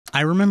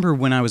I remember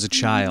when I was a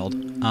child,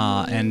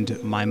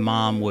 and my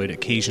mom would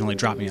occasionally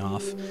drop me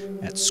off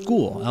at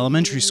school,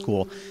 elementary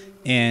school,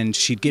 and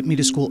she'd get me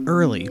to school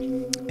early,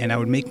 and I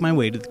would make my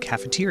way to the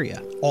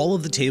cafeteria. All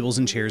of the tables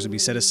and chairs would be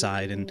set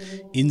aside, and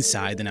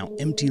inside the now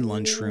empty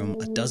lunchroom,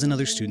 a dozen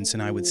other students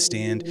and I would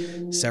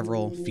stand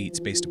several feet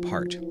spaced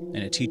apart, and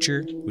a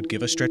teacher would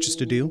give us stretches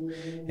to do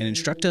and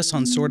instruct us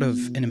on sort of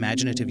an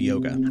imaginative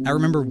yoga. I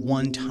remember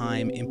one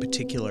time in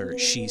particular,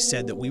 she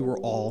said that we were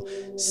all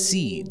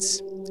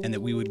seeds, and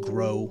that we would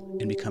grow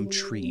and become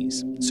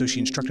trees. So she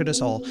instructed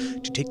us all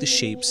to take the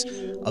shapes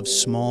of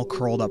small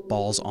curled up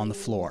balls on the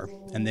floor.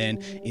 And then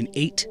in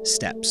 8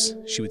 steps,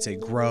 she would say,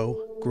 grow,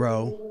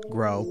 grow,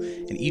 grow.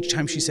 And each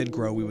time she said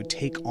grow, we would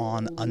take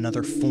on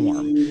another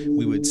form.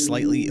 We would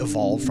slightly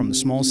evolve from the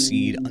small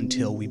seed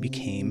until we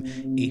became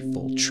a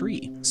full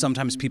tree.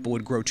 Sometimes people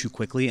would grow too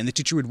quickly, and the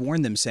teacher would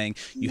warn them saying,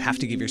 you have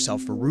to give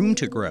yourself room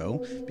to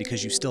grow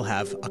because you still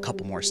have a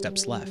couple more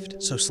steps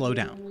left. So slow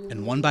down.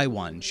 And one by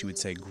one, she would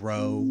say,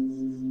 grow,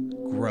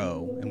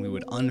 grow, and we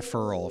would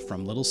unfurl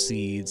from little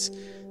seeds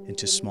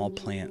into small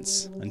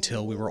plants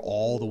until we were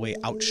all the way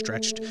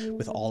outstretched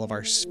with all of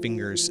our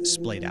fingers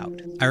splayed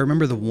out. I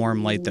remember the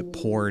warm light that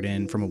poured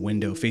in from a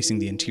window facing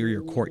the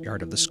interior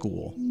courtyard of the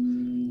school.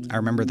 I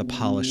remember the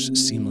polished,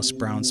 seamless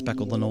brown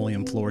speckled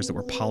linoleum floors that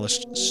were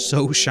polished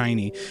so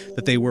shiny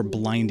that they were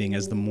blinding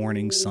as the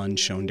morning sun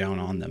shone down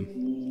on them.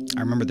 I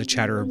remember the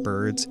chatter of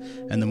birds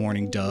and the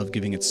morning dove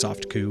giving its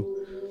soft coo.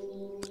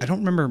 I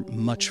don't remember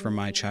much from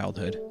my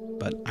childhood,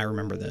 but I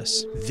remember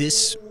this.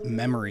 This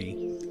memory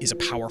is a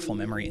powerful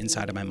memory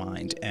inside of my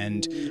mind,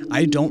 and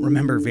I don't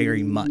remember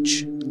very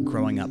much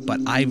growing up, but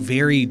I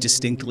very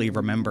distinctly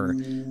remember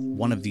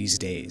one of these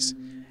days.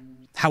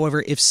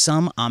 However, if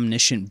some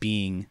omniscient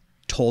being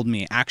told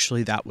me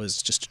actually that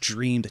was just a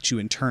dream that you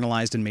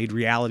internalized and made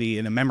reality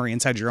in a memory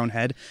inside your own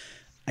head,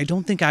 I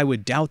don't think I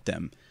would doubt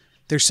them.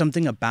 There's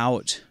something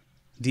about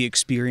the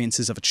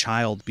experiences of a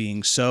child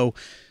being so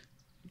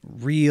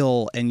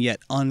real and yet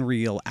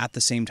unreal at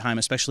the same time,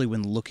 especially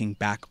when looking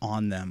back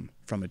on them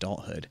from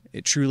adulthood.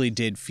 It truly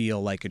did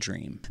feel like a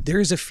dream. There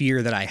is a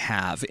fear that I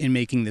have in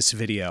making this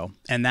video,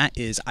 and that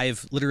is I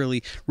have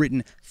literally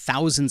written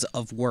thousands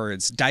of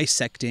words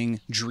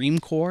dissecting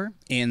Dreamcore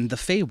and the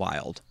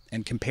Feywild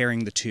and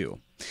comparing the two.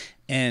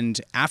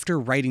 And after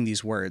writing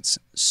these words,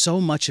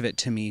 so much of it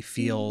to me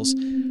feels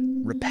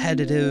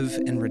repetitive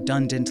and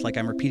redundant, like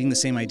I'm repeating the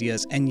same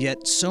ideas, and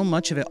yet so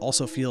much of it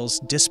also feels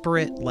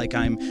disparate, like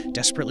I'm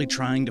desperately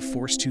trying to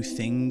force two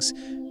things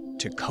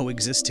to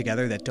coexist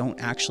together that don't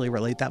actually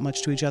relate that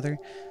much to each other.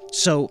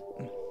 So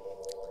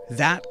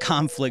that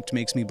conflict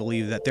makes me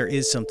believe that there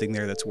is something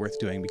there that's worth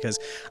doing, because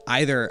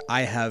either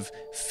I have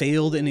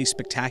failed in a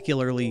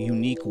spectacularly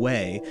unique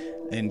way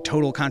in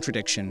total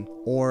contradiction,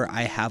 or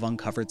I have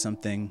uncovered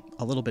something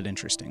a little bit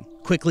interesting.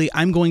 Quickly,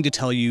 I'm going to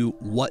tell you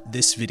what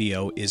this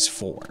video is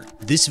for.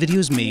 This video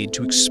is made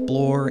to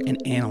explore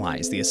and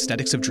analyze the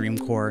aesthetics of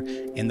Dreamcore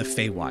and the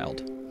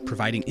Feywild,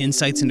 providing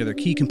insights into their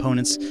key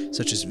components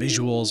such as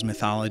visuals,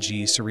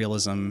 mythology,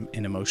 surrealism,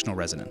 and emotional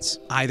resonance.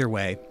 Either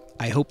way,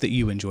 I hope that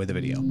you enjoy the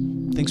video.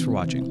 Thanks for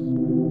watching.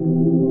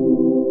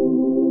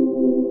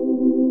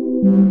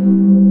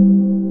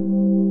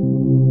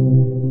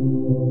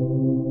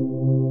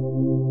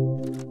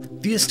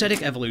 The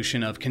aesthetic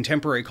evolution of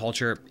contemporary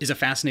culture is a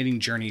fascinating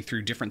journey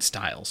through different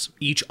styles,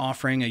 each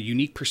offering a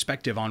unique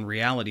perspective on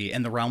reality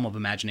and the realm of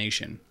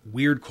imagination.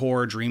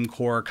 Weirdcore,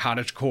 dreamcore,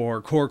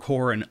 cottagecore,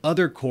 corecore, and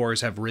other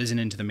cores have risen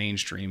into the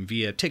mainstream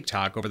via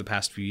TikTok over the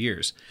past few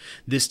years.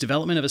 This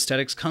development of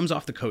aesthetics comes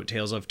off the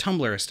coattails of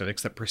Tumblr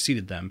aesthetics that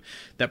preceded them,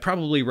 that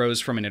probably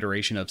rose from an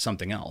iteration of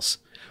something else.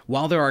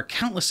 While there are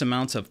countless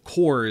amounts of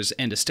cores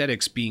and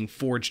aesthetics being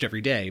forged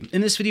every day,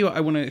 in this video I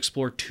want to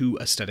explore two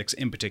aesthetics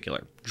in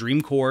particular,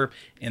 Dreamcore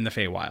and the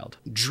Feywild.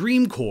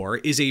 Dreamcore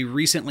is a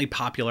recently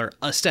popular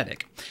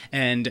aesthetic,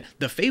 and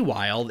the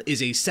Feywild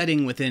is a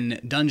setting within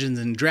Dungeons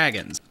and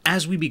Dragons.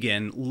 As we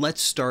begin,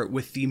 let's start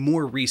with the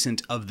more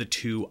recent of the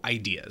two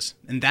ideas,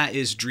 and that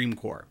is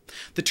Dreamcore.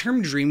 The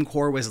term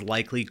Dreamcore was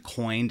likely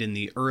coined in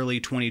the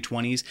early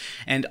 2020s,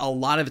 and a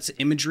lot of its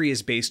imagery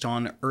is based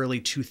on early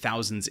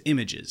 2000s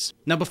images.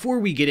 Now, before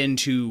we get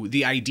into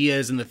the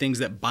ideas and the things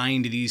that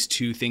bind these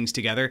two things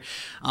together,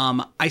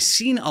 I've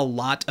seen a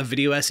lot of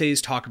video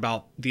essays talk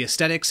about the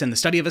aesthetics and the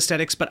study of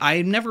aesthetics, but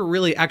I never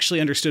really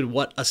actually understood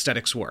what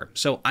aesthetics were,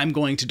 so I'm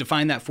going to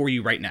define that for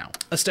you right now.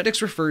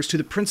 Aesthetics refers to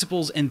the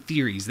principles and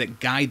theories that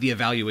guide the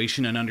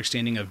evaluation and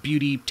understanding of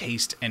beauty,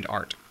 taste, and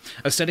art.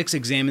 Aesthetics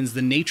examines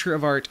the nature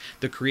of art,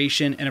 the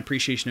creation and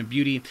appreciation of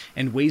beauty,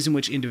 and ways in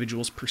which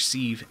individuals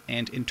perceive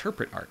and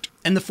interpret art.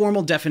 And the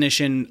formal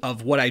definition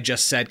of what I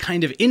just said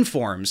kind of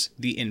informs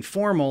the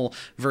informal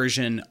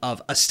version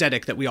of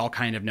aesthetic that we all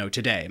kind of know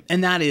today,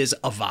 and that is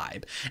a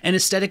vibe. An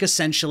aesthetic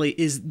essentially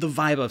is the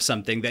vibe of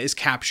something that is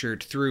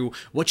captured through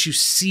what you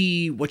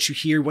see, what you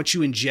hear, what you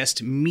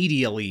ingest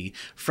medially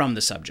from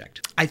the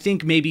subject. I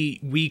think maybe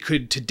we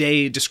could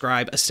today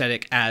describe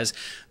aesthetic as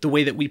the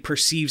way that we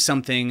perceive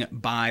something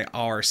by by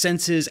our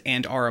senses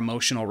and our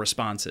emotional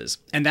responses.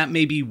 And that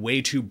may be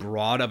way too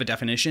broad of a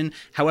definition.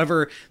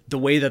 However, the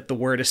way that the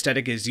word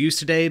aesthetic is used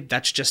today,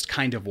 that's just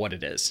kind of what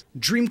it is.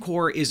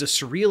 Dreamcore is a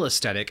surreal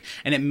aesthetic,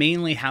 and it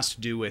mainly has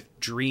to do with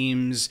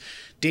dreams,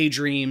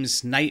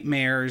 daydreams,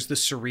 nightmares, the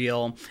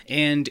surreal,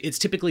 and it's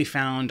typically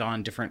found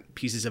on different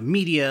pieces of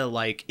media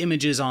like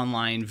images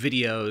online,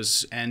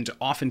 videos, and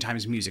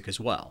oftentimes music as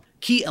well.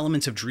 Key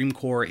elements of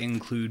Dreamcore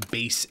include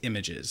base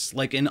images,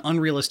 like an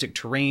unrealistic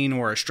terrain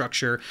or a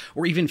structure,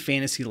 or even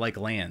fantasy-like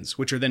lands,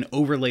 which are then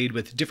overlaid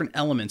with different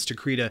elements to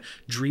create a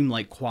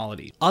dreamlike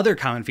quality. Other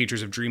common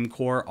features of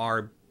Dreamcore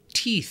are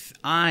teeth,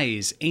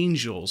 eyes,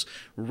 angels,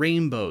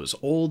 rainbows,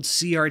 old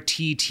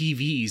CRT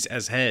TVs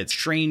as heads,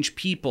 strange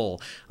people,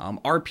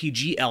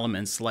 RPG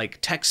elements like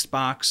text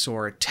box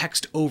or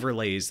text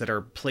overlays that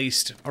are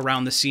placed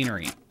around the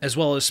scenery, as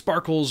well as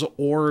sparkles,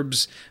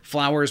 orbs,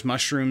 flowers,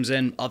 mushrooms,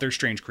 and other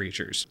strange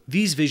creatures.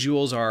 These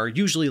visuals are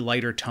usually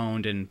lighter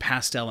toned and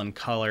pastel in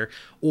color,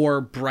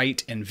 or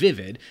bright and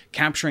vivid,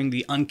 capturing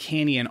the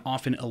uncanny and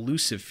often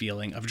elusive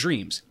feeling of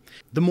dreams.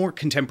 The more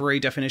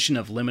contemporary definition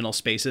of liminal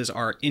spaces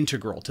are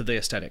integral to the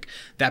aesthetic,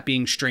 that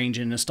being strange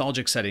and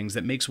nostalgic settings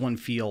that makes one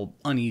feel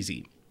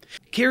uneasy.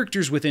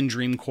 Characters within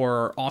Dreamcore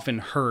are often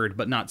heard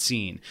but not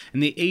seen,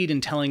 and they aid in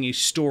telling a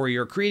story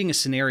or creating a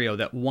scenario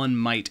that one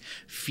might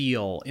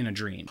feel in a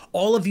dream.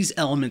 All of these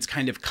elements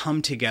kind of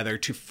come together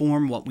to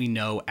form what we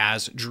know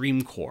as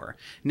Dreamcore.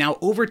 Now,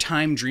 over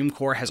time,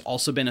 Dreamcore has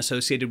also been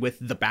associated with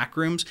the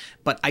backrooms,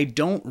 but I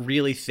don't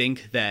really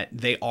think that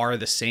they are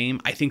the same.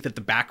 I think that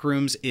the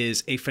backrooms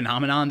is a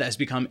phenomenon that has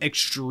become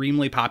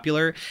extremely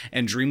popular,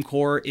 and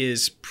Dreamcore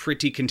is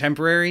pretty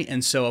contemporary,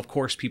 and so of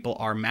course people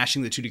are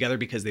mashing the two together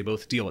because they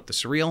both deal with the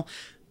surreal,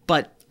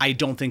 but I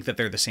don't think that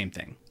they're the same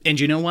thing. And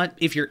you know what?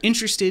 If you're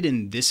interested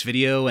in this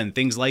video and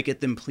things like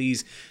it, then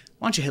please,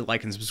 why don't you hit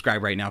like and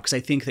subscribe right now, because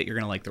I think that you're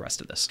going to like the rest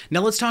of this.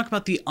 Now let's talk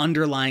about the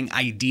underlying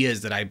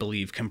ideas that I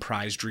believe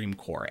comprise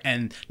Dreamcore.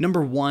 And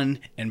number one,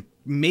 and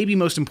maybe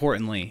most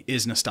importantly,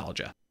 is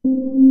nostalgia.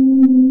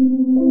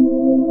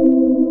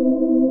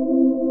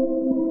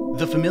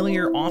 The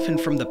familiar, often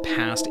from the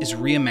past, is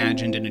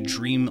reimagined in a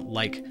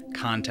dream-like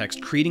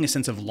context, creating a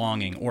sense of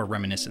longing or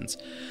reminiscence.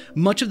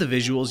 Much of the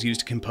visuals used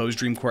to compose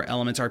Dreamcore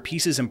elements are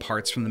pieces and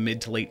parts from the mid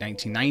to late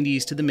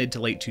 1990s to the mid to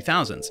late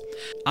 2000s.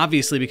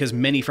 Obviously, because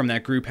many from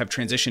that group have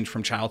transitioned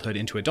from childhood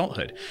into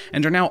adulthood,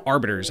 and are now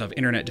arbiters of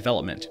internet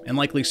development, and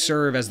likely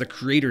serve as the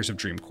creators of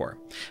Dreamcore.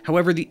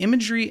 However, the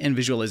imagery and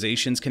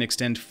visualizations can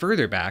extend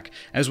further back,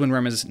 as when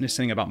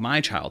reminiscing about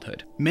my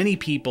childhood. Many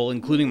people,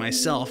 including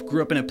myself,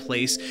 grew up in a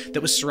place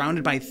that was surrounded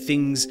by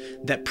things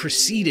that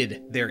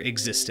preceded their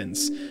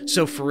existence.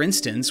 So for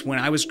instance, when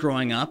I was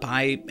growing up,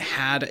 I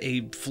had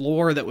a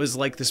floor that was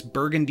like this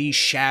burgundy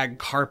shag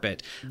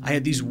carpet. I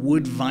had these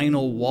wood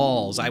vinyl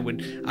walls.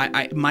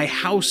 My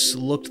house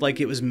looked like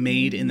it was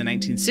made in the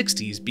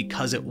 1960s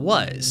because it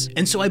was.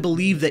 And so I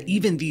believe that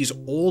even these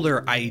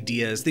older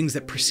ideas, things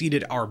that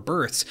preceded our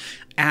births,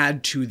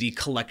 add to the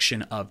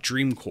collection of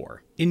Dreamcore.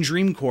 In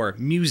Dreamcore,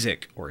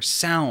 music or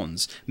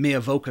sounds may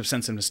evoke a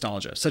sense of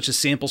nostalgia, such as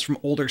samples from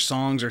older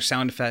songs or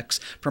sound effects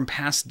from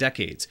past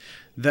decades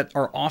that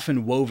are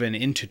often woven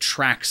into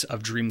tracks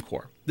of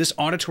Dreamcore. This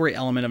auditory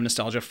element of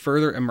nostalgia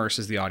further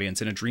immerses the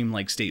audience in a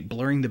dreamlike state,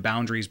 blurring the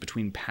boundaries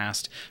between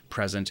past,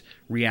 present,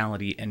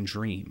 reality, and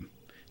dream.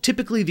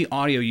 Typically, the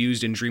audio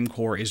used in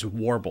Dreamcore is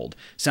warbled,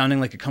 sounding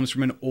like it comes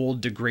from an old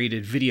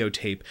degraded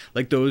videotape,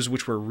 like those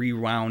which were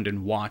rewound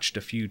and watched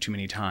a few too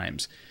many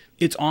times.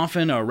 It's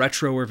often a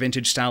retro or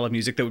vintage style of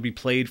music that would be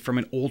played from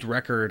an old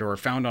record or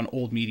found on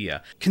old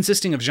media,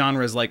 consisting of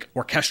genres like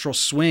orchestral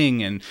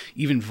swing and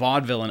even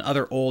vaudeville and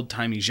other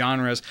old-timey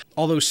genres,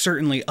 although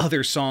certainly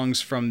other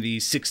songs from the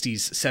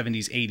 60s,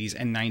 70s, 80s,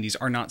 and 90s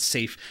are not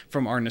safe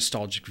from our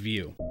nostalgic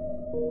view.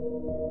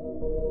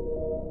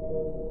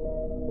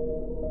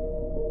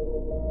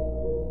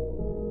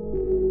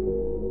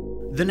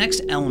 The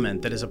next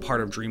element that is a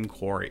part of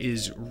Dreamcore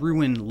is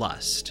ruin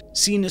lust.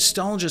 See,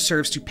 nostalgia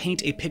serves to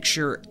paint a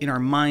picture in our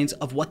minds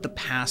of what the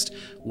past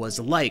was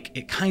like.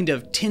 It kind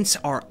of tints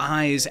our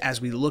eyes as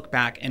we look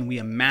back and we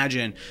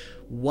imagine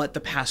what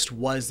the past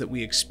was that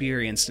we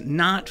experienced,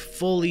 not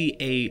fully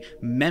a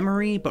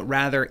memory, but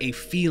rather a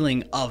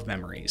feeling of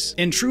memories.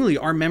 And truly,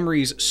 our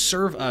memories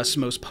serve us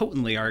most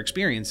potently, our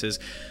experiences,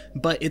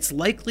 but it's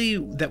likely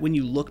that when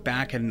you look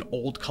back at an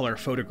old color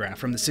photograph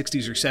from the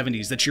 60s or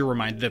 70s that you're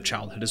reminded of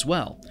childhood as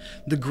well.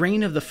 The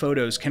grain of the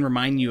photos can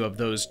remind you of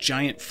those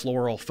giant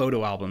floral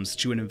photo albums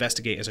that you would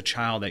investigate as a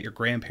child at your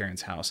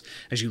grandparents' house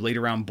as you laid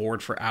around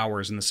bored for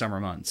hours in the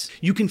summer months.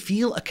 You can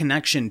feel a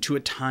connection to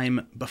a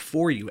time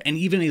before you, and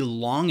even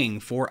a longing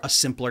for a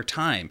simpler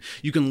time.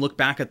 You can look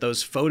back at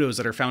those photos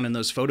that are found in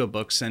those photo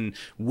books and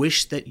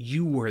wish that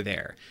you were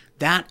there.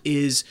 That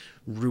is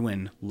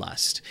ruin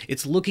lust.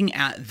 It's looking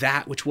at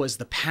that which was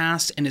the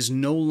past and is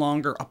no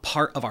longer a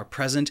part of our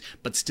present,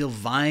 but still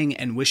vying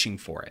and wishing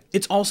for it.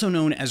 It's also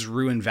known as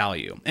ruin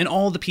value. And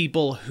all the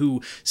people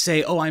who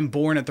say, oh, I'm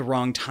born at the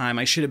wrong time,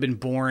 I should have been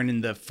born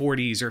in the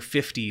 40s or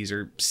 50s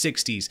or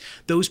 60s,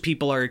 those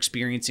people are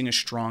experiencing a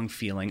strong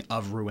feeling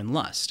of ruin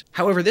lust.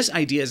 However, this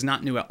idea is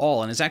not new at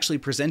all and is actually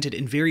presented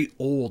in very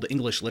old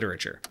English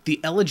literature. The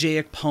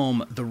elegiac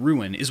poem, The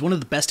Ruin, is one of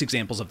the best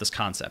examples of this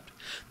concept.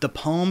 The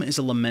poem is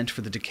a lament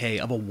for the decay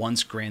of a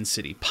once grand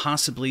city,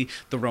 possibly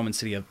the Roman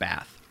city of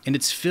Bath, and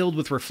it's filled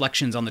with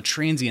reflections on the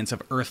transience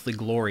of earthly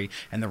glory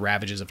and the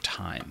ravages of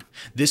time.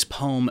 This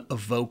poem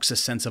evokes a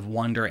sense of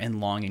wonder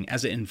and longing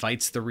as it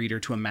invites the reader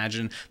to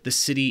imagine the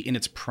city in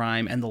its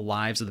prime and the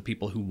lives of the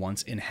people who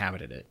once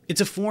inhabited it.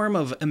 It's a form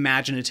of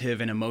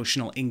imaginative and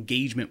emotional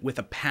engagement with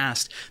a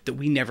past that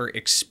we never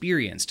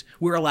experienced.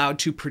 We're allowed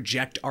to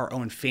project our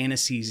own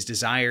fantasies,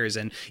 desires,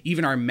 and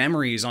even our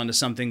memories onto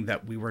something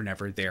that we were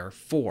never there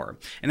for.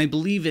 And I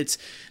believe it's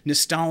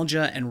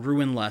nostalgia and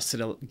ruin lust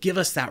that'll give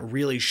us that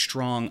really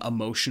strong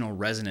emotional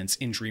resonance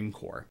in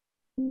Dreamcore.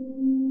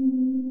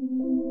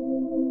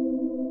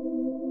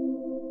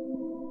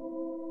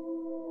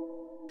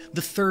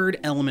 The third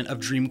element of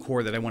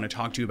Dreamcore that I want to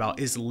talk to you about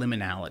is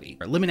liminality.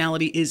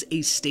 Liminality is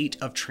a state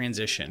of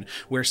transition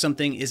where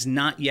something is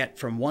not yet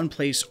from one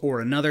place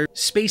or another.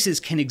 Spaces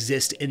can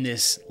exist in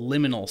this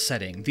liminal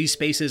setting. These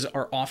spaces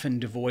are often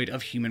devoid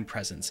of human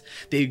presence.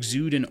 They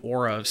exude an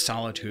aura of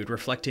solitude,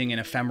 reflecting an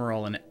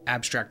ephemeral and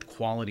abstract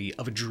quality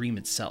of a dream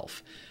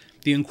itself.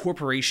 The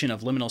incorporation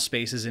of liminal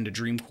spaces into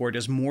Dreamcore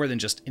does more than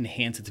just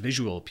enhance its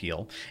visual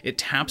appeal, it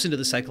taps into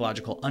the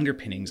psychological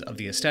underpinnings of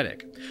the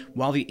aesthetic.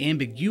 While the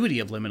ambiguity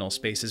of liminal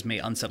spaces may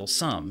unsettle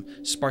some,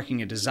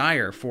 sparking a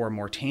desire for a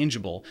more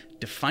tangible,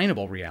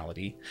 definable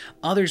reality,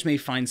 others may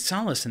find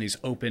solace in these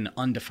open,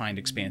 undefined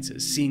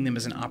expanses, seeing them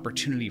as an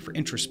opportunity for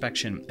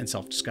introspection and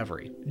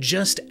self-discovery.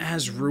 Just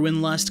as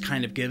ruin lust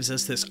kind of gives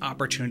us this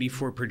opportunity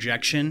for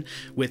projection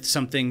with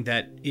something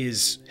that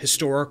is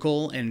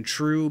historical and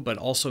true, but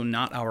also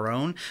not our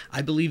own,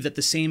 I believe that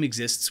the same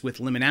exists with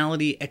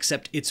liminality,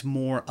 except it's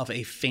more of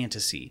a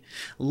fantasy.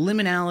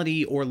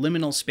 Liminality or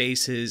liminal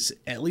spaces,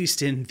 at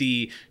least in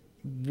the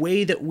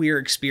way that we're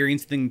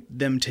experiencing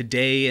them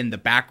today in the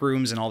back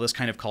rooms and all this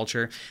kind of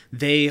culture,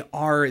 they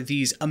are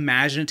these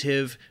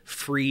imaginative,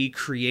 free,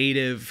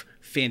 creative,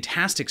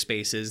 fantastic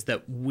spaces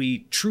that we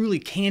truly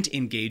can't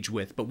engage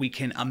with, but we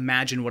can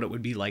imagine what it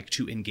would be like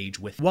to engage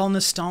with. While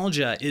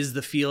nostalgia is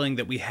the feeling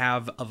that we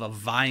have of a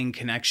vying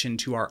connection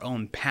to our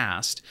own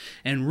past,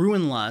 and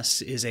ruin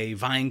lust is a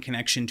vying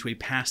connection to a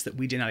past that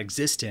we did not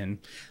exist in,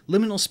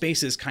 liminal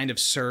spaces kind of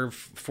serve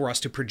for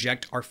us to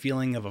project our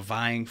feeling of a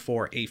vying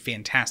for a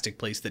fantastic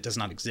place that does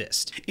not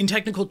exist. In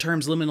technical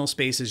terms, liminal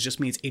spaces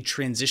just means a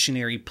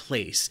transitionary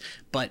place,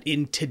 but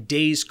in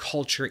today's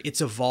culture,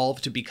 it's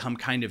evolved to become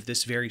kind of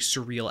this very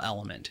surreal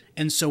element.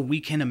 And so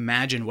we can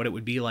imagine what it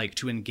would be like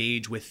to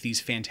engage with these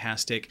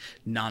fantastic,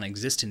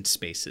 non-existent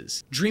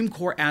spaces.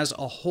 Dreamcore as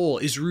a whole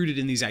is rooted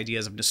in these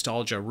ideas of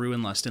nostalgia,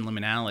 ruin lust, and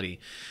liminality,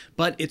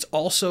 but it's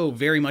also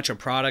very much a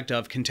product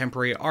of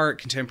contemporary art,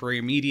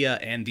 contemporary media,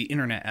 and the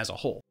internet as a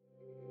whole.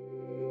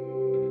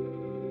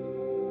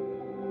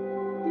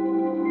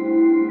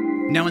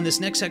 Now in this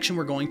next section,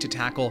 we're going to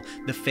tackle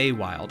the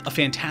Feywild, a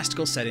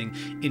fantastical setting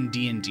in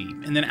D&D.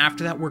 And then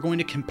after that, we're going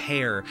to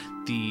compare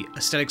the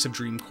aesthetics of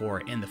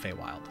Dreamcore and the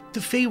Feywild. The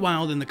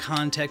Feywild in the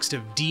context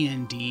of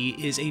D&D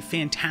is a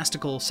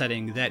fantastical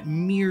setting that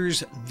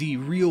mirrors the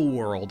real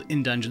world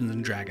in Dungeons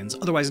 & Dragons,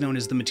 otherwise known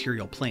as the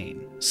material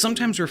plane.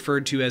 Sometimes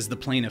referred to as the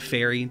plane of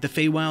fairy, the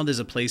Feywild is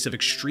a place of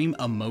extreme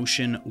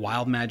emotion,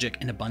 wild magic,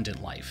 and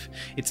abundant life.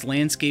 Its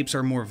landscapes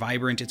are more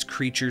vibrant, its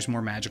creatures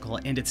more magical,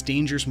 and its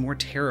dangers more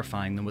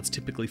terrifying than what's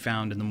typically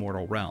found in the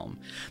mortal realm.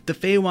 The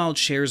Feywild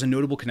shares a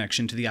notable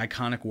connection to the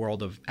iconic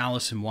world of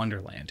Alice in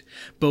Wonderland.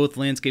 Both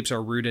landscapes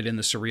are rooted in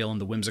the surreal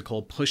and the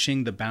whimsical,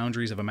 pushing the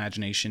boundaries of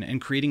imagination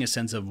and creating a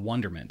sense of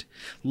wonderment.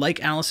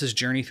 Like Alice's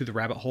journey through the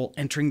rabbit hole,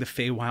 entering the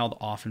Feywild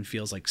often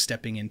feels like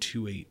stepping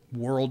into a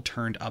world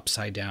turned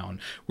upside down,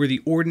 where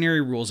the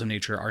ordinary rules of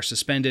nature are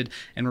suspended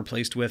and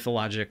replaced with a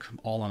logic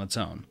all on its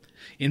own.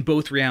 In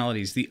both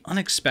realities, the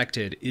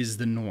unexpected is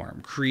the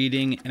norm,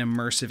 creating an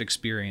immersive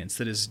experience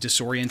that is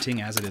disorienting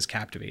as it is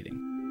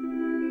captivating.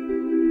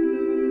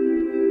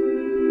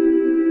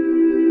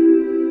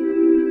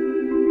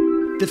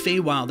 The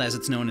Feywild, as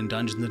it's known in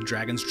Dungeons &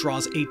 Dragons,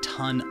 draws a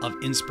ton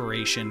of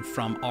inspiration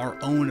from our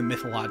own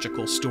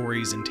mythological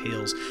stories and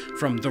tales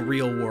from the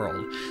real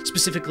world,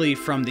 specifically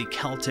from the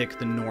Celtic,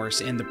 the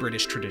Norse, and the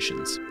British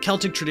traditions.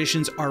 Celtic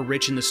traditions are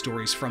rich in the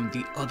stories from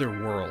the other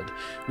world,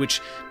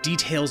 which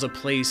details a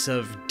place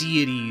of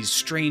deities,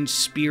 strange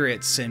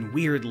spirits, and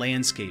weird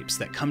landscapes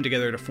that come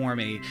together to form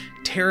a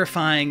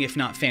terrifying, if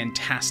not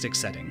fantastic,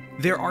 setting.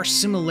 There are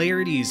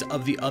similarities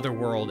of the other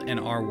world and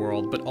our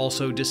world, but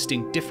also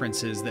distinct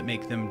differences that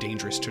make them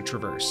dangerous to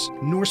traverse.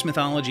 Norse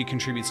mythology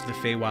contributes to the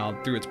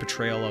Feywild through its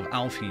portrayal of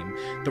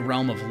Alfheim, the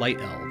realm of light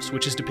elves,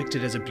 which is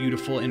depicted as a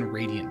beautiful and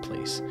radiant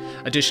place.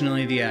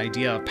 Additionally, the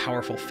idea of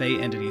powerful Fey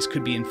entities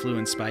could be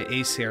influenced by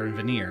Aesir and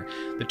Vanir,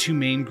 the two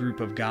main group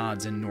of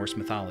gods in Norse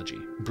mythology.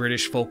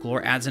 British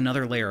folklore adds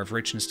another layer of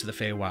richness to the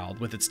Feywild,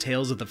 with its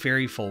tales of the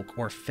fairy folk,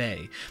 or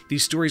Fey.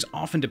 These stories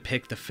often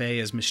depict the Fey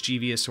as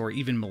mischievous or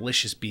even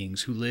malicious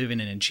beings who live in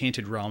an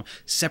enchanted realm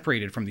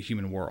separated from the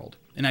human world,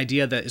 an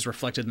idea that is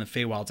reflected in the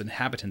Feywild's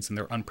inhabitants and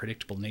their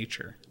unpredictable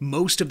nature.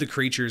 Most of the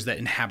creatures that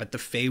inhabit the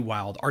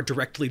Feywild are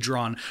directly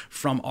drawn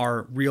from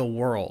our real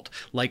world,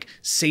 like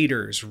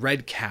satyrs,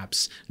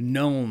 redcaps,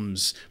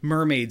 gnomes,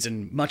 mermaids,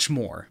 and much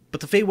more.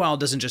 But the Feywild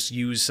doesn't just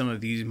use some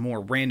of these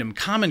more random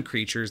common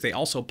creatures, they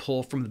also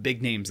pull from the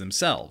big names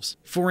themselves.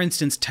 For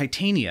instance,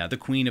 Titania, the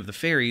queen of the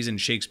fairies in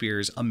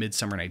Shakespeare's A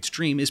Midsummer Night's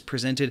Dream, is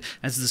presented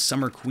as the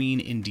Summer Queen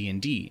in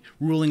D&D,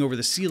 ruling over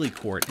the Seelie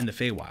Court in the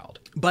Feywild.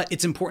 But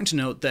it's important to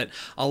note that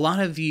a lot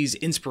of these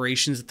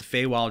inspirations that the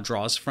Feywild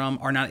draws from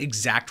are not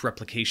exact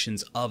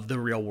replications of the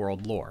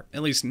real-world lore.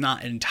 At least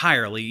not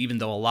entirely, even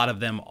though a lot of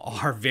them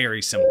are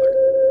very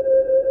similar.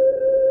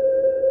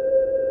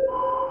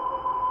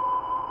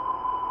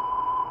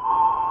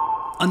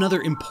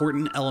 Another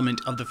important element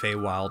of the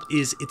Feywild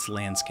is its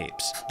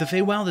landscapes. The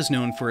Feywild is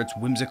known for its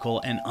whimsical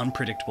and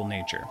unpredictable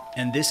nature,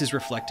 and this is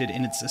reflected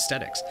in its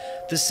aesthetics.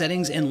 The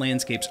settings and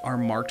landscapes are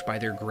marked by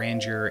their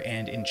grandeur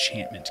and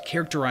enchantment,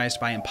 characterized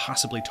by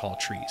impossibly tall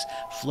trees,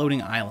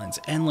 floating islands,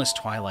 endless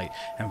twilight,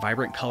 and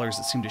vibrant colors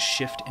that seem to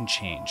shift and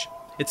change.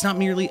 It's not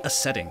merely a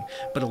setting,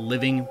 but a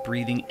living,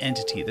 breathing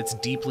entity that's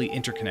deeply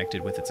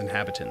interconnected with its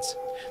inhabitants.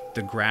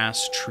 The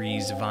grass,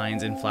 trees,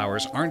 vines, and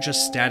flowers aren't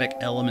just static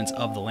elements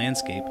of the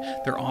landscape,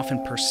 they're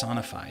often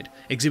personified,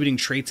 exhibiting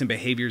traits and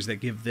behaviors that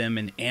give them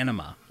an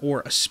anima,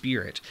 or a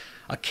spirit,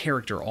 a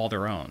character all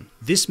their own.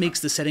 This makes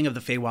the setting of the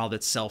Feywild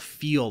itself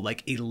feel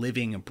like a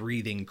living,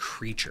 breathing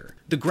creature.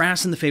 The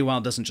grass in the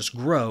Feywild doesn't just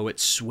grow, it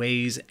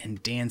sways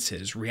and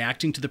dances,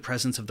 reacting to the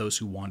presence of those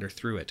who wander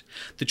through it.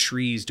 The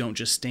trees don't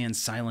just stand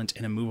silent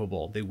and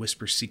immovable, they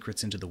whisper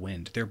secrets into the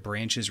wind, their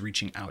branches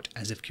reaching out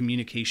as if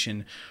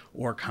communication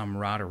or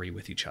camaraderie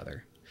with each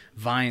other.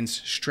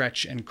 Vines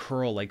stretch and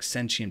curl like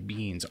sentient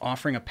beings,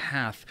 offering a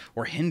path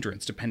or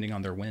hindrance depending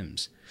on their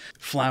whims.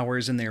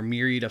 Flowers in their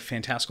myriad of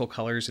fantastical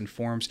colors and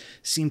forms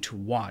seem to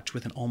watch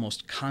with an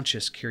almost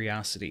conscious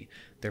curiosity,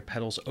 their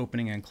petals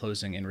opening and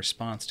closing in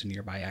response to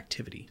nearby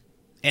activity.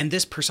 And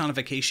this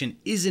personification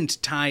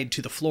isn't tied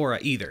to the flora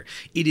either.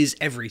 It is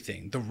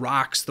everything. The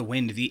rocks, the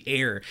wind, the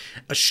air.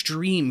 A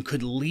stream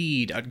could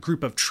lead a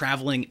group of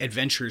traveling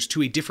adventurers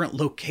to a different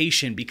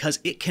location because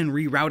it can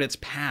reroute its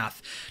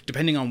path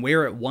depending on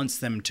where it wants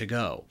them to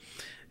go.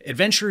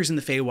 Adventurers in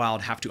the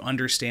Feywild have to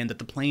understand that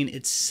the plane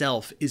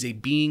itself is a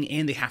being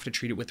and they have to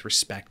treat it with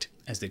respect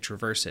as they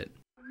traverse it.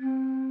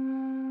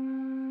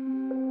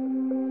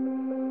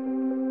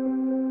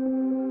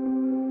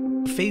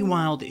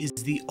 Feywild is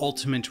the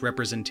ultimate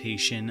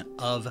representation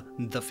of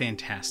the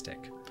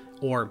fantastic,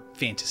 or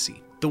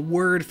fantasy. The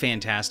word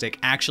fantastic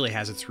actually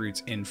has its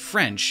roots in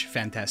French,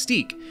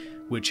 fantastique,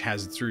 which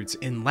has its roots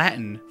in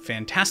Latin,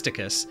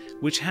 fantasticus,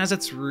 which has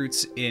its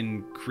roots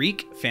in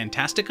Greek,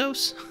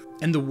 fantastikos.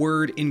 And the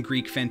word in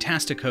Greek,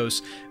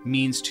 fantastikos,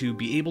 means to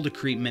be able to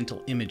create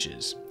mental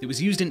images. It was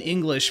used in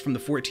English from the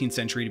 14th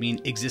century to mean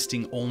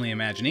existing only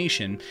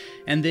imagination,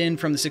 and then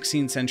from the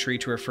 16th century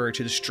to refer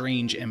to the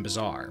strange and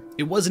bizarre.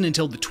 It wasn't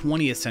until the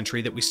 20th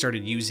century that we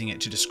started using it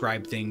to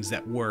describe things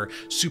that were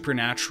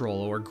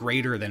supernatural or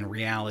greater than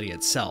reality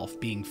itself,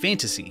 being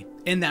fantasy.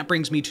 And that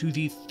brings me to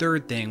the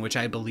third thing, which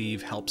I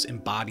believe helps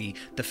embody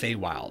the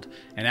Feywild.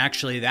 And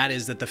actually, that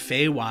is that the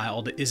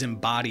Feywild is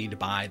embodied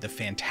by the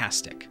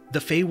fantastic. The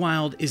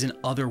Feywild is an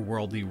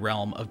otherworldly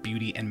realm of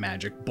beauty and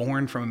magic,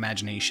 born from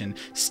imagination,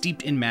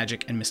 steeped in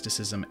magic and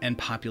mysticism, and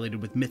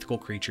populated with mythical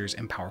creatures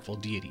and powerful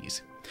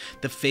deities.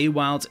 The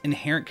Feywild's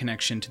inherent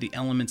connection to the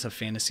elements of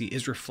fantasy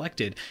is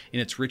reflected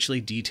in its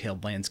richly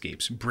detailed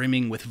landscapes,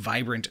 brimming with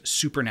vibrant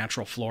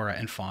supernatural flora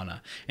and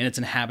fauna, and its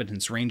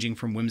inhabitants ranging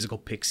from whimsical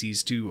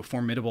pixies to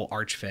formidable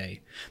archfey.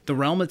 The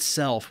realm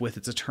itself, with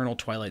its eternal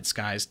twilight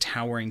skies,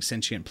 towering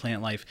sentient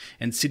plant life,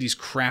 and cities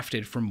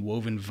crafted from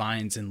woven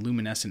vines and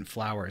luminescent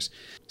flowers,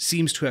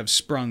 seems to have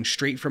sprung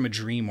straight from a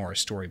dream or a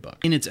storybook.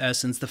 In its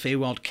essence, the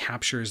Feywild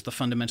captures the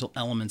fundamental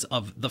elements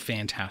of the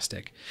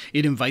fantastic.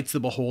 It invites the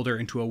beholder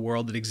into a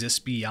world that exists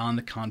beyond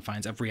the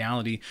confines of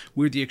reality,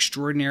 where the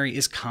extraordinary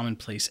is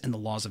commonplace and the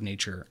laws of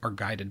nature are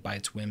guided by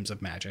its whims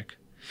of magic.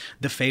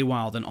 The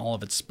Feywild, in all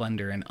of its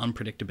splendor and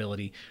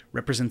unpredictability,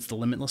 represents the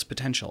limitless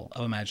potential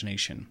of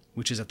imagination,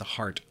 which is at the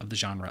heart of the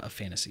genre of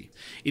fantasy.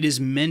 It is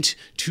meant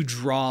to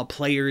draw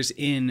players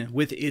in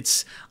with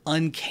its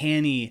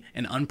uncanny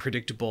and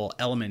unpredictable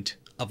element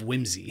of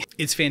whimsy.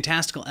 Its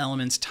fantastical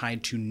elements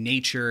tied to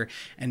nature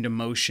and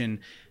emotion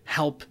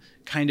help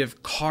kind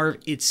of carve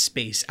its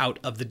space out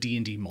of the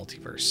D&D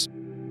multiverse.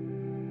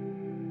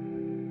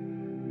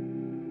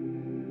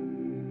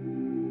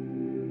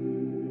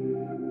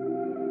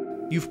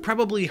 You've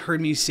probably heard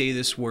me say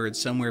this word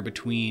somewhere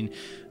between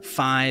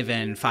 5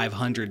 and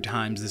 500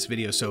 times this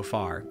video so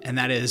far, and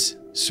that is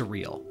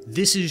surreal.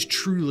 This is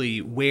truly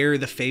where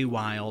the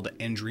Feywild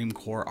and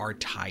Dreamcore are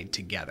tied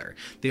together.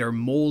 They are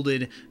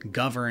molded,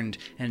 governed,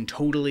 and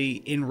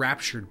totally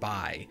enraptured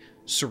by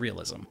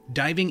surrealism.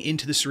 Diving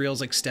into the surreal is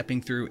like stepping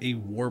through a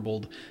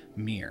warbled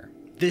mirror.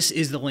 This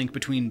is the link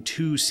between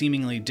two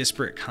seemingly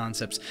disparate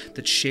concepts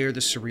that share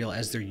the surreal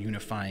as their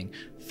unifying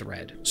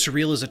thread.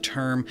 Surreal is a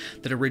term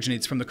that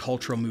originates from the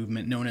cultural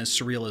movement known as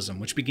Surrealism,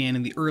 which began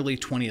in the early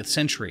 20th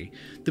century.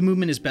 The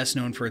movement is best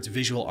known for its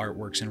visual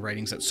artworks and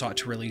writings that sought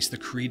to release the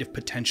creative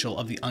potential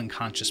of the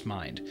unconscious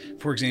mind,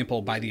 for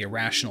example, by the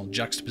irrational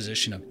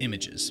juxtaposition of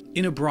images.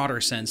 In a broader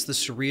sense, the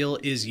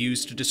surreal is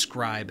used to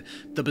describe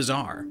the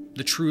bizarre,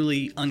 the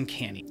truly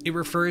uncanny. It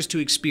refers to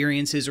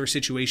experiences or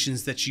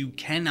situations that you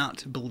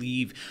cannot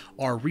believe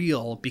are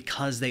real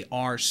because they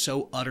are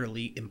so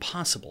utterly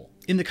impossible.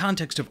 In the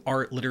context of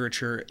art,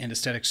 literature, and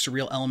aesthetics,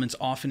 surreal elements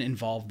often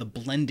involve the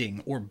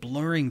blending or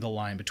blurring the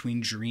line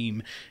between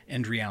dream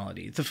and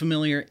reality, the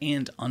familiar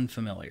and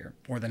unfamiliar,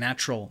 or the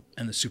natural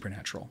and the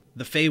supernatural.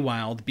 The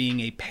Feywild, being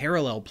a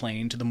parallel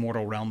plane to the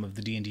mortal realm of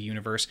the D&D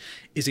universe,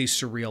 is a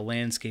surreal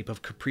landscape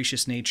of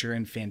capricious nature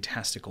and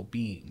fantastical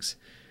beings.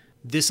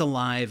 This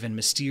alive and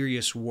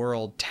mysterious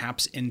world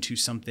taps into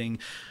something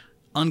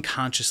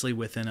unconsciously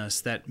within us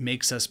that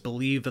makes us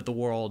believe that the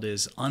world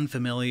is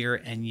unfamiliar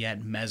and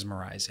yet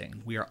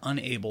mesmerizing. We are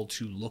unable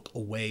to look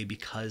away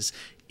because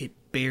it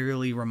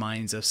barely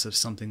reminds us of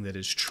something that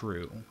is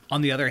true.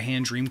 On the other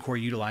hand,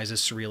 Dreamcore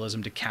utilizes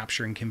surrealism to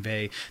capture and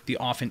convey the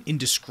often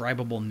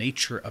indescribable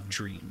nature of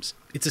dreams.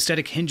 Its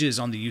aesthetic hinges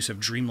on the use of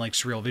dreamlike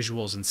surreal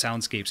visuals and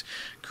soundscapes,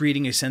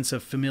 creating a sense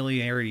of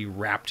familiarity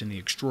wrapped in the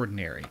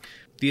extraordinary.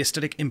 The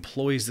aesthetic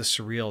employs the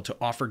surreal to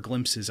offer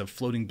glimpses of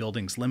floating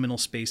buildings, liminal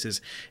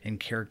spaces, and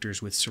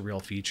characters with surreal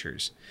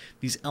features.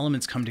 These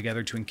elements come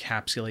together to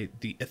encapsulate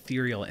the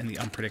ethereal and the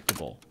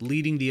unpredictable,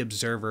 leading the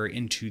observer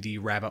into the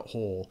rabbit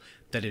hole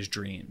that is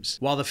dreams.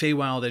 While the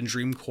Feywild and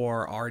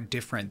Dreamcore are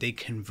different, they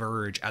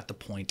converge at the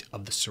point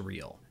of the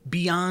surreal.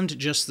 Beyond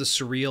just the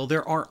surreal,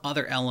 there are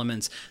other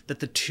elements that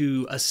the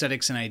two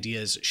aesthetics and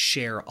ideas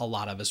share a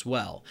lot of as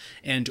well.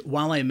 And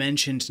while I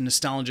mentioned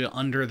nostalgia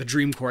under the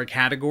Dreamcore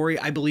category,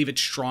 I believe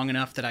it's strong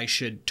enough that I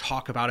should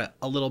talk about it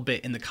a little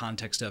bit in the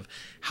context of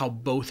how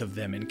both of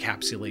them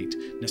encapsulate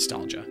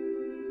nostalgia.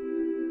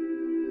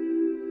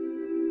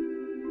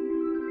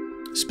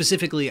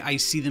 Specifically, I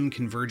see them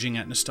converging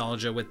at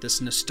nostalgia with this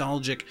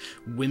nostalgic,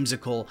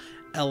 whimsical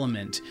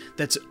element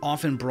that's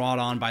often brought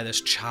on by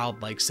this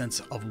childlike sense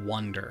of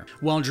wonder.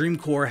 While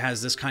Dreamcore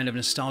has this kind of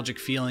nostalgic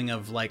feeling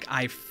of like,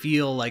 I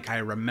feel like I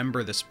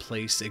remember this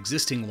place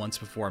existing once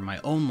before in my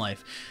own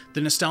life,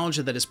 the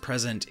nostalgia that is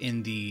present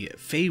in the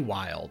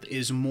Feywild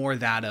is more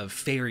that of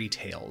fairy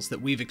tales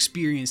that we've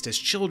experienced as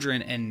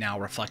children and now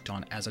reflect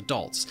on as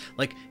adults,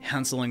 like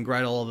Hansel and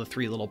Gretel, the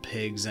Three Little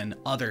Pigs, and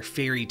other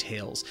fairy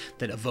tales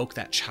that evoke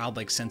that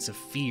childlike sense of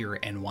fear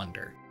and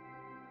wonder.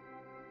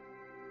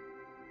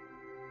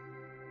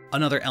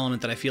 Another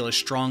element that I feel is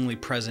strongly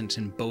present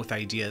in both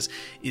ideas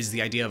is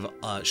the idea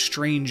of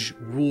strange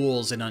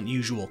rules and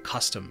unusual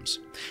customs.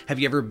 Have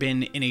you ever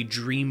been in a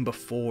dream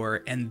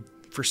before and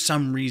for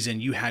some reason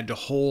you had to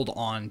hold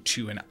on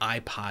to an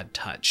iPod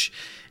Touch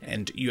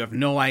and you have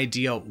no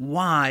idea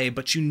why,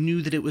 but you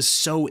knew that it was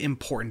so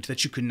important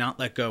that you could not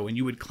let go, and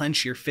you would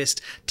clench your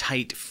fist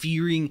tight,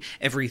 fearing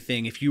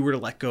everything if you were to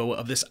let go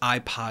of this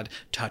iPod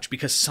Touch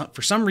because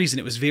for some reason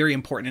it was very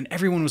important and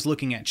everyone was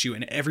looking at you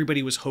and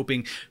everybody was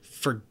hoping,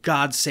 for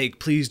God's sake,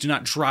 please do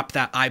not drop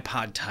that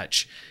iPod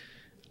Touch.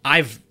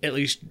 I've at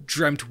least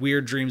dreamt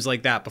weird dreams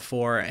like that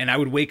before, and I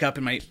would wake up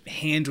and my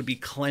hand would be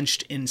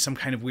clenched in some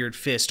kind of weird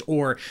fist,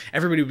 or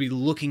everybody would be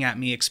looking at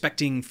me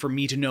expecting for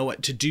me to know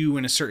what to do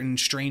in a certain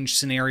strange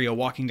scenario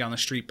walking down the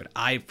street, but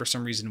I, for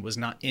some reason, was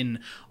not in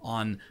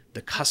on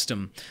the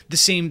custom. The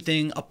same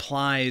thing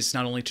applies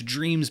not only to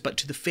dreams, but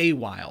to the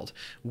Feywild,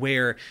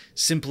 where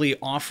simply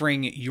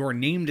offering your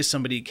name to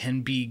somebody can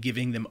be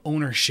giving them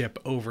ownership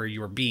over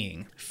your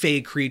being.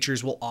 Fey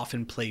creatures will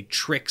often play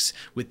tricks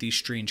with these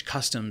strange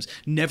customs.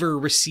 Never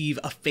receive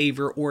a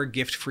favor or a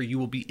gift, for you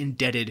will be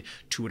indebted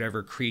to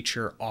whatever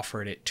creature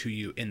offered it to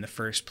you in the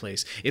first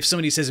place. If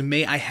somebody says,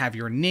 "May I have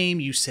your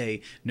name?" you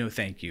say, "No,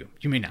 thank you."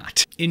 You may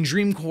not. In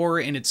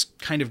Dreamcore, and its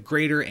kind of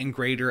greater and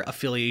greater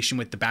affiliation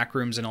with the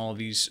backrooms and all of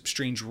these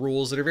strange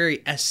rules that are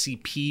very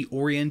SCP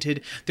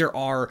oriented, there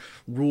are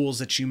rules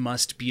that you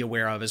must be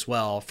aware of as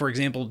well. For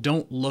example,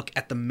 don't look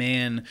at the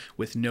man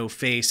with no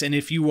face, and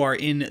if you are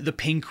in the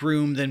pink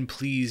room, then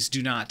please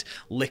do not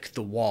lick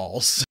the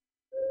walls.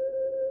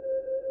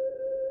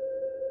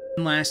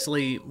 And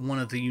lastly, one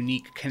of the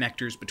unique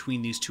connectors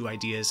between these two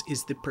ideas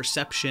is the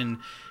perception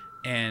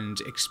and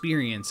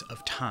experience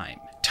of time.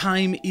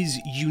 Time is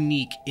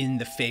unique in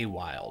the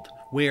Feywild,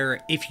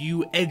 where if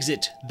you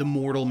exit the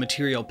mortal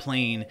material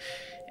plane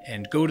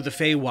and go to the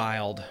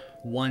Feywild,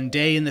 one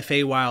day in the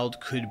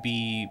Feywild could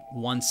be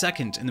 1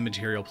 second in the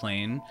material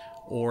plane,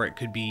 or it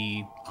could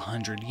be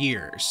 100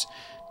 years.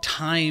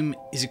 time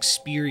is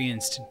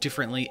experienced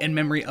differently, and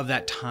memory of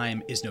that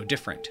time is no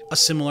different. A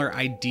similar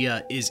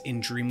idea is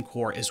in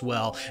Dreamcore as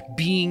well.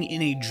 Being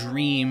in a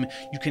dream,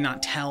 you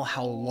cannot tell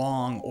how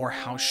long or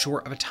how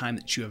short of a time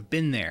that you have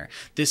been there.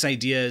 This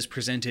idea is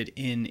presented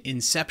in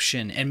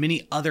Inception and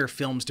many other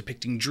films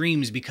depicting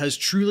dreams, because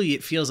truly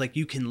it feels like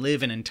you can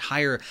live an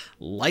entire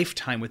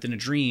lifetime within a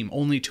dream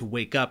only to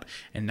wake up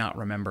and not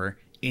remember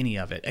any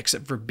of it,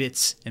 except for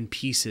bits and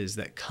pieces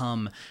that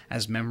come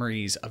as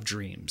memories of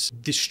dreams.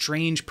 This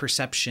strange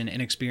perception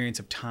and experience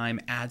of time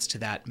adds to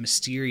that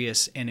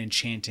mysterious and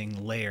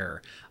enchanting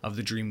layer of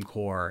the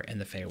Dreamcore and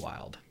the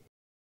Feywild.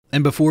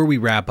 And before we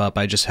wrap up,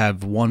 I just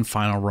have one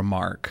final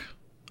remark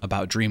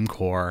about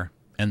Dreamcore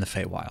and the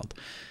Feywild.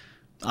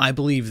 I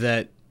believe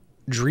that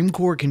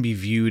Dreamcore can be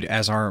viewed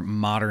as our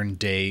modern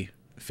day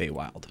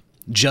Feywild.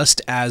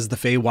 Just as the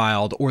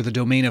Feywild or the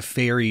domain of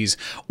fairies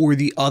or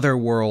the other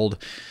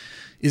world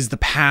is the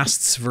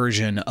past's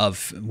version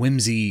of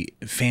whimsy,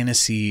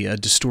 fantasy, a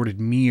distorted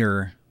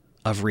mirror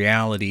of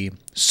reality,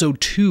 so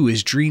too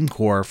is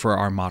Dreamcore for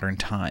our modern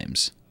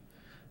times.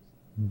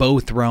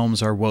 Both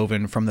realms are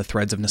woven from the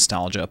threads of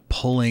nostalgia,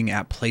 pulling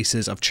at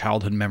places of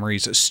childhood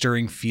memories,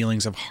 stirring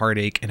feelings of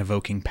heartache and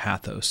evoking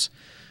pathos.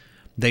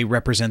 They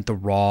represent the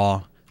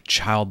raw,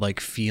 childlike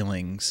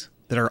feelings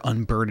that are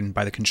unburdened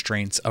by the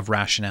constraints of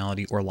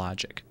rationality or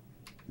logic.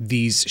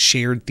 These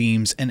shared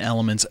themes and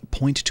elements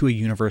point to a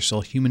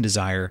universal human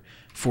desire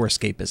for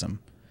escapism,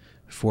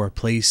 for a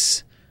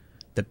place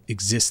that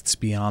exists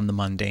beyond the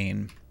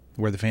mundane,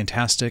 where the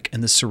fantastic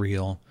and the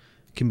surreal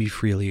can be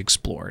freely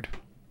explored.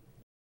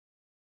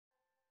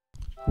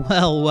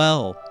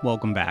 Well,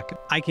 welcome back.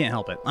 I can't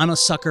help it. I'm a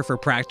sucker for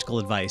practical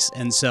advice,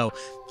 and so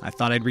I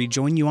thought I'd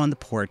rejoin you on the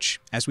porch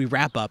as we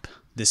wrap up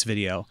this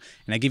video,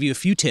 and I give you a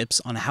few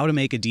tips on how to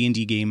make a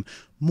D&D game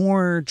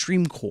more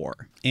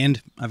Dreamcore.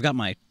 And I've got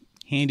my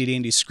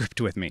handy-dandy script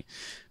with me.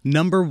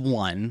 Number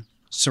 1,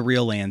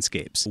 surreal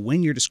landscapes.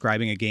 When you're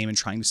describing a game and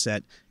trying to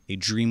set a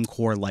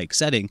Dreamcore-like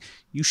setting,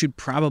 you should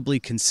probably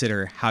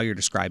consider how you're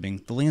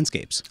describing the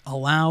landscapes.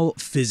 Allow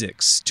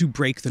physics to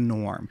break the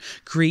norm.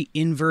 Create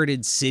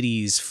inverted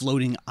cities,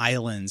 floating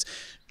islands,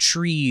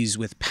 trees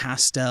with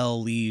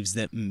pastel leaves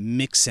that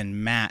mix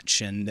and match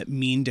and that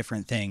mean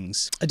different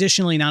things.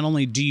 Additionally, not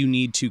only do you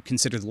need to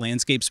consider the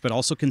landscapes, but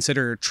also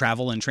consider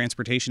travel and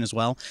transportation as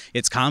well.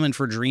 It's common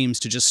for dreams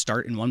to just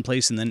start in one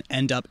place and then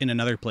end up in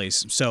another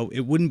place. So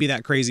it wouldn't be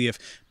that crazy if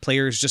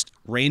players just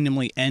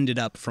randomly ended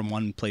up from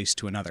one place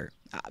to another.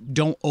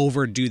 Don't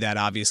overdo that,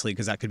 obviously,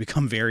 because that could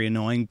become very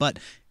annoying, but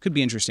could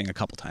be interesting a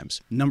couple times.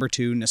 Number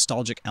 2,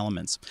 nostalgic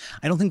elements.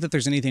 I don't think that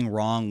there's anything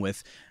wrong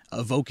with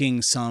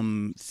evoking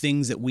some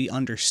things that we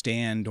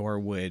understand or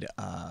would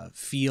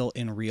feel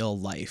in real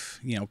life.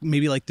 You know,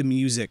 maybe like the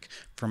music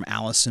from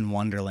Alice in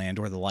Wonderland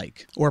or the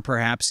like. Or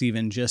perhaps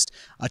even just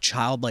a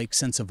childlike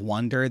sense of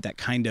wonder that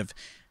kind of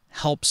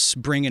helps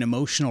bring an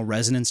emotional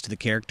resonance to the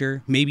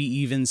character. Maybe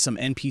even some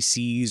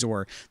NPCs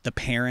or the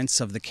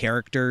parents of the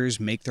characters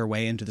make their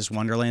way into this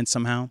Wonderland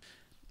somehow.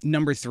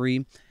 Number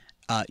 3,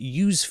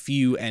 use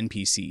few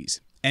NPCs.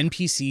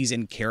 NPCs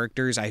and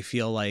characters, I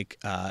feel like,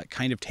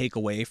 kind of take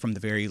away from the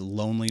very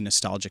lonely,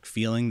 nostalgic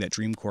feeling that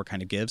Dreamcore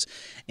kind of gives.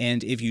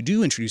 And if you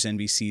do introduce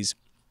NPCs,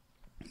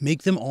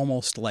 make them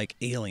almost like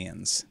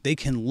aliens. They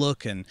can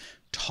look and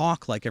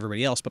talk like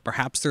everybody else, but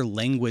perhaps their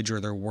language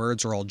or their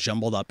words are all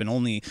jumbled up and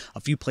only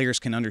a few players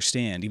can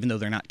understand, even though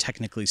they're not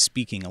technically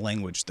speaking a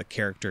language the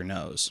character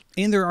knows.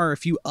 And there are a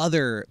few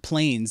other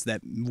planes that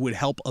would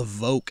help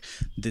evoke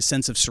the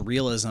sense of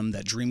surrealism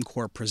that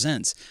Dreamcore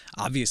presents.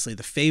 Obviously,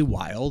 the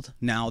Feywild.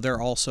 Now, there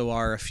also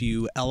are a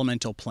few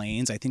elemental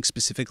planes. I think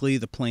specifically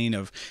the plane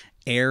of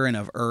air and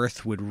of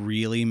earth would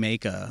really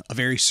make a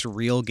very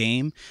surreal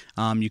game.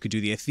 You could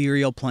do the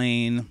ethereal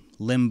plane,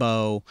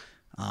 limbo.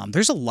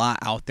 There's a lot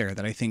out there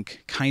that I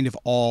think kind of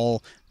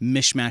all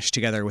mishmash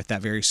together with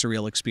that very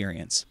surreal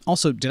experience.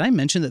 Also, did I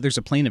mention that there's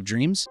a plane of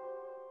dreams?